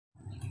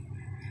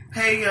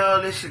Hey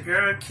y'all, it's your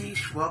girl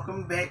Keish.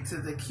 Welcome back to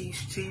the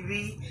Keish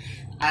TV.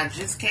 I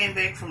just came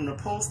back from the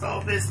post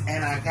office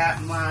and I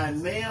got my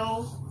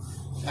mail.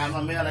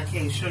 I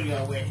can't show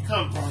y'all where it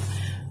come from,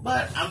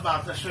 but I'm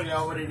about to show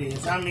y'all what it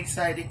is. I'm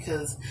excited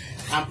because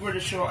I'm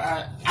pretty sure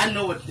I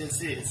know what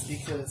this is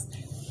because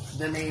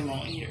the name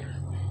on here.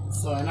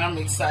 So, and I'm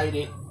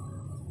excited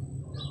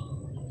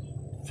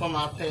for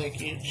my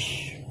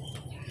package.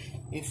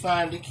 It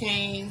finally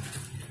came.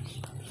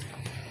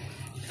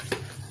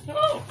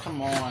 Oh,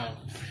 come on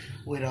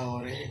with all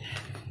that.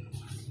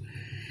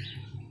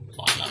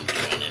 While I'm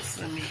doing this,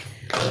 let me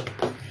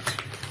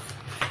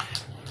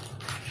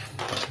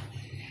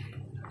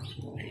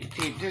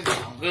keep this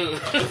on good.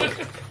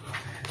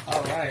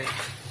 Alright.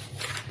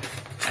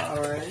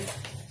 Alright.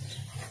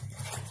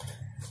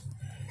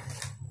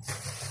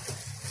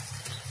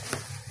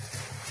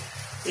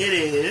 It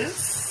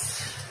is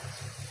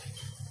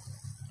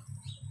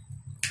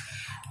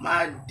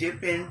my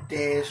Dippin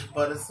Dash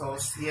butter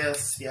sauce.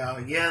 Yes,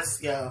 y'all.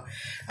 Yes, y'all.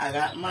 I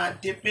got my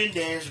Dippin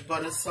Dash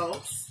butter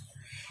sauce.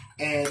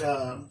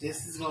 And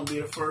this is going to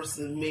be the first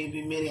of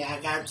maybe many.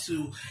 I got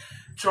to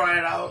try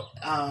it out.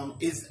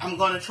 I'm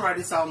going to try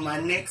this out in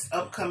my next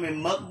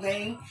upcoming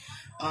mukbang.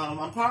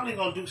 I'm probably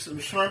going to do some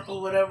shrimp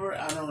or whatever.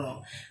 I don't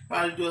know.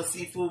 Probably do a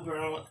seafood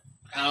girl.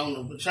 I don't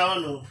know. But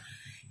y'all know.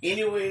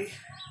 Anyway,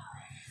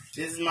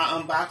 this is my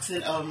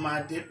unboxing of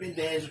my Dippin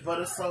Dash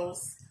butter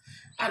sauce.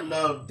 I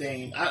love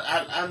Dame.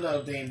 I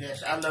love Dame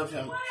Dash. I love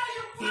him.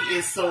 He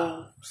is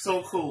so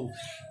cool.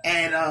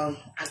 And I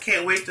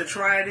can't wait to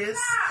try this.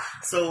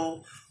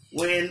 So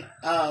when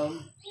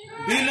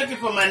be looking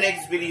for my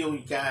next video, you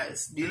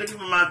guys. Be looking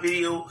for my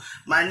video.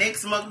 My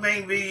next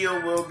mukbang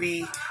video will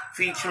be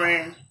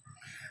featuring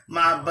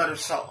my butter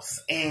sauce.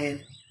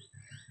 And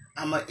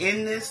I'm going to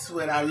end this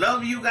with I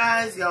love you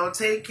guys. Y'all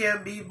take care.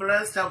 Be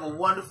blessed. Have a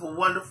wonderful,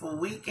 wonderful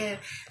weekend.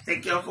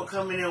 Thank y'all for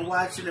coming and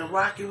watching and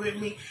rocking with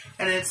me.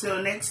 And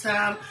until next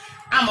time,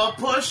 I'm going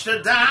to push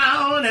you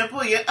down and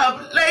pull you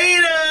up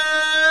later.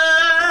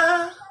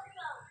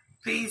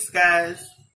 Peace, guys.